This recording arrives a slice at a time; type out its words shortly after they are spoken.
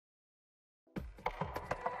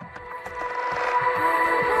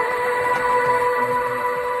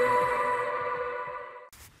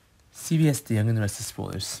CBS The Young and the Restless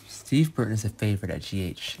spoilers. Steve Burton is a favorite at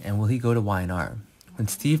GH, and will he go to Y&R? When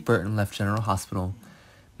Steve Burton left General Hospital,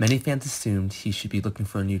 many fans assumed he should be looking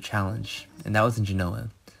for a new challenge, and that was in Genoa.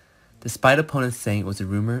 Despite opponents saying it was a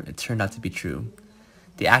rumor, it turned out to be true.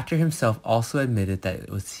 The actor himself also admitted that it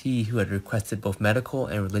was he who had requested both medical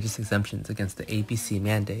and religious exemptions against the ABC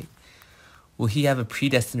mandate. Will he have a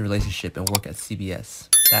predestined relationship and work at CBS?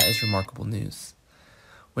 That is remarkable news.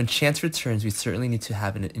 When Chance returns, we certainly need to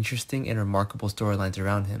have an interesting and remarkable storylines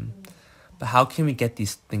around him. But how can we get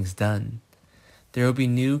these things done? There will be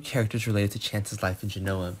new characters related to Chance's life in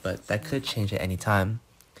Genoa, but that could change at any time.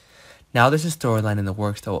 Now there's a storyline in the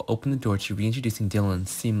works that will open the door to reintroducing Dylan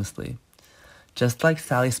seamlessly. Just like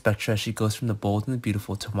Sally Spectra, she goes from the bold and the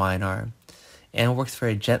beautiful to Y&R, and works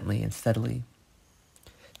very gently and steadily.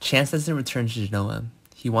 Chance doesn't return to Genoa.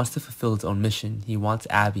 He wants to fulfill his own mission. He wants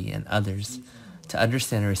Abby and others to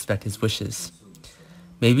understand and respect his wishes.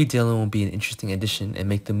 Maybe Dylan will be an interesting addition and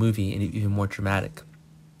make the movie even more dramatic.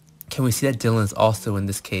 Can we see that Dylan is also, in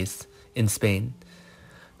this case, in Spain?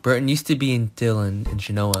 Burton used to be in Dylan in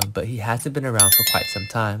Genoa, but he hasn't been around for quite some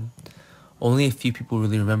time. Only a few people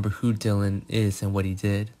really remember who Dylan is and what he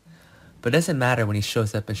did. But it doesn't matter when he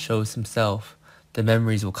shows up and shows himself. The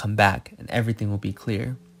memories will come back and everything will be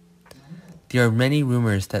clear. There are many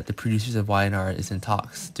rumors that the producers of Y&R is in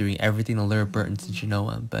talks, doing everything to lure Burton to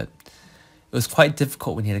Genoa, but it was quite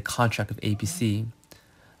difficult when he had a contract with ABC.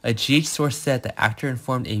 A GH source said the actor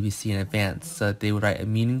informed ABC in advance so that they would write a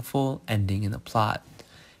meaningful ending in the plot,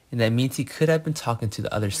 and that means he could have been talking to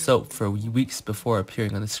the other soap for weeks before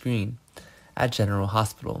appearing on the screen at General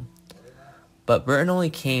Hospital. But Burton only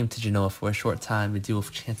came to Genoa for a short time to deal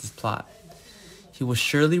with Chance's plot. He will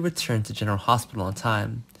surely return to General Hospital on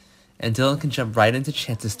time, and Dylan can jump right into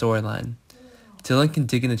Chance's storyline. Dylan can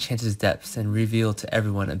dig into Chance's depths and reveal to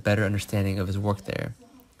everyone a better understanding of his work there.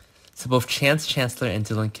 So both Chance, Chancellor, and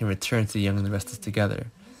Dylan can return to The Young and the Restless together.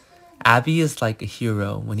 Abby is like a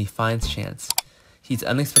hero when he finds Chance. He's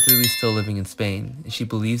unexpectedly still living in Spain, and she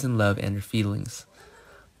believes in love and her feelings.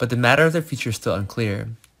 But the matter of their future is still unclear.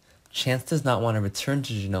 Chance does not want to return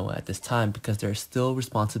to Genoa at this time because there are still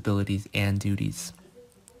responsibilities and duties.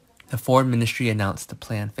 The Foreign Ministry announced the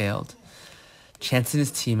plan failed. Chance and his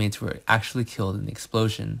teammates were actually killed in the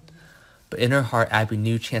explosion, but in her heart, Abby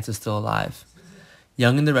knew Chance was still alive.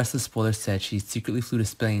 Young and the Restless spoilers said she secretly flew to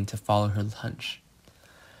Spain to follow her hunch.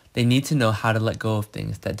 They need to know how to let go of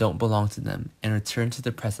things that don't belong to them and return to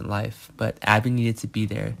their present life, but Abby needed to be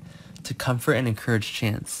there to comfort and encourage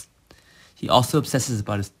Chance. He also obsesses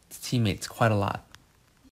about his teammates quite a lot.